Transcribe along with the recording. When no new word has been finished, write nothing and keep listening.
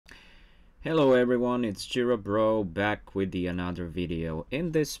Hello everyone, it's Jira Bro back with another video.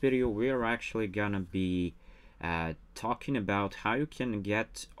 In this video we are actually gonna be talking about how you can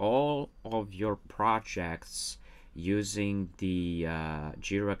get all of your projects using the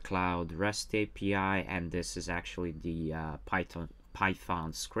Jira Cloud REST API, and this is actually the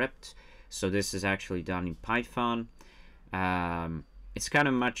Python script. So this is actually done in Python. It's kind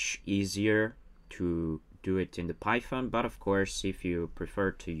of much easier to do it in the Python, but of course if you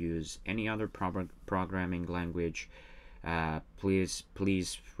prefer to use any other programming language, please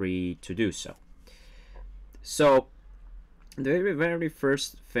free to do so. So the very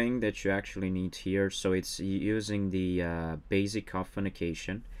first thing that you actually need here, so it's using the basic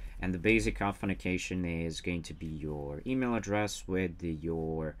authentication, and the basic authentication is going to be your email address with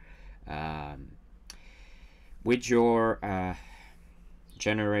your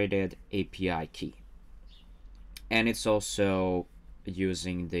generated API key. And it's also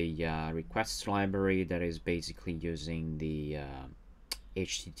using the requests library that is basically using the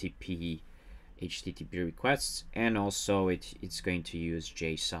HTTP requests, and also it's going to use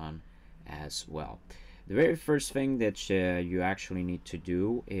JSON as well. The very first thing that you actually need to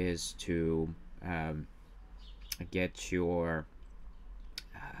do is to get your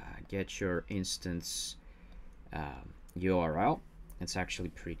instance URL. It's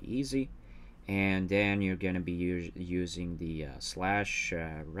actually pretty easy. And then you're going to be using the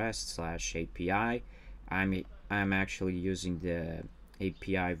 /rest/API. I'm actually using the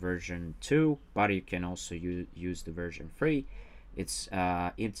API version 2, but you can also use the version 3. It's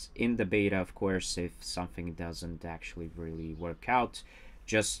in the beta, of course. If something doesn't actually really work out,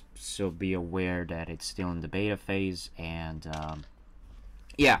 just so be aware that it's still in the beta phase, and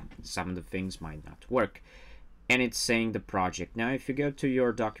yeah, some of the things might not work. And it's saying the project. Now if you go to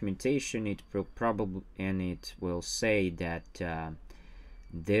your documentation, it will say that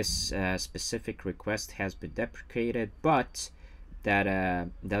this specific request has been deprecated, but that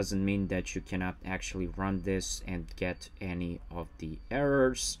doesn't mean that you cannot actually run this and get any of the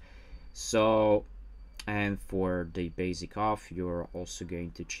errors. So, and for the basic auth, you're also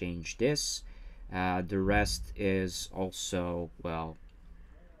going to change this. The rest is also, well,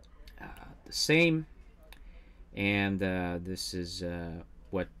 the same. And this is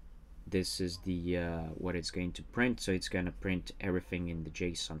what it's going to print. So it's going to print everything in the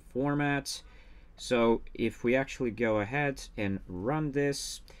JSON format. So if we actually go ahead and run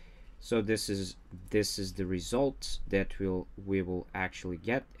this, so this is the result that we will actually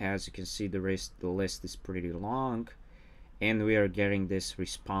get. As you can see, the list is pretty long, and we are getting this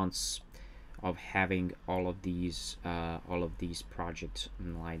response of having all of these projects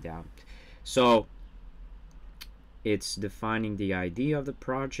lined out. So it's defining the ID of the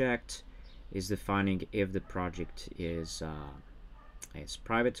project, is defining if the project is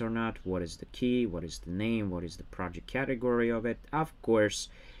private or not, what is the key, what is the name, what is the project category of it. Of course,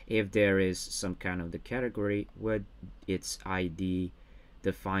 if there is some kind of the category with its ID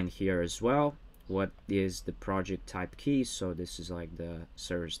defined here as well, what is the project type key. So this is like the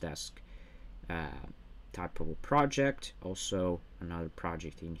service desk type of a project. Also another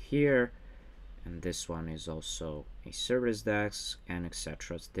project in here, and this one is also a service desk, and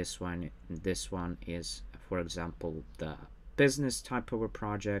etc. This one is, for example, the business type of a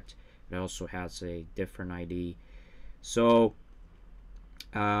project. It also has a different ID. So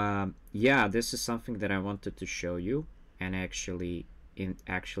yeah, this is something that I wanted to show you, and actually it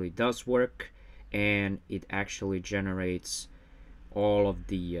actually does work, and it actually generates all of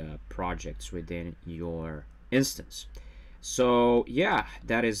the projects within your instance. So yeah,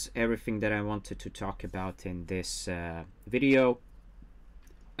 that is everything that I wanted to talk about in this video.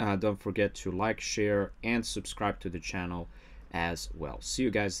 Don't forget to like, share, and subscribe to the channel as well. See you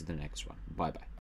guys in the next one. Bye bye.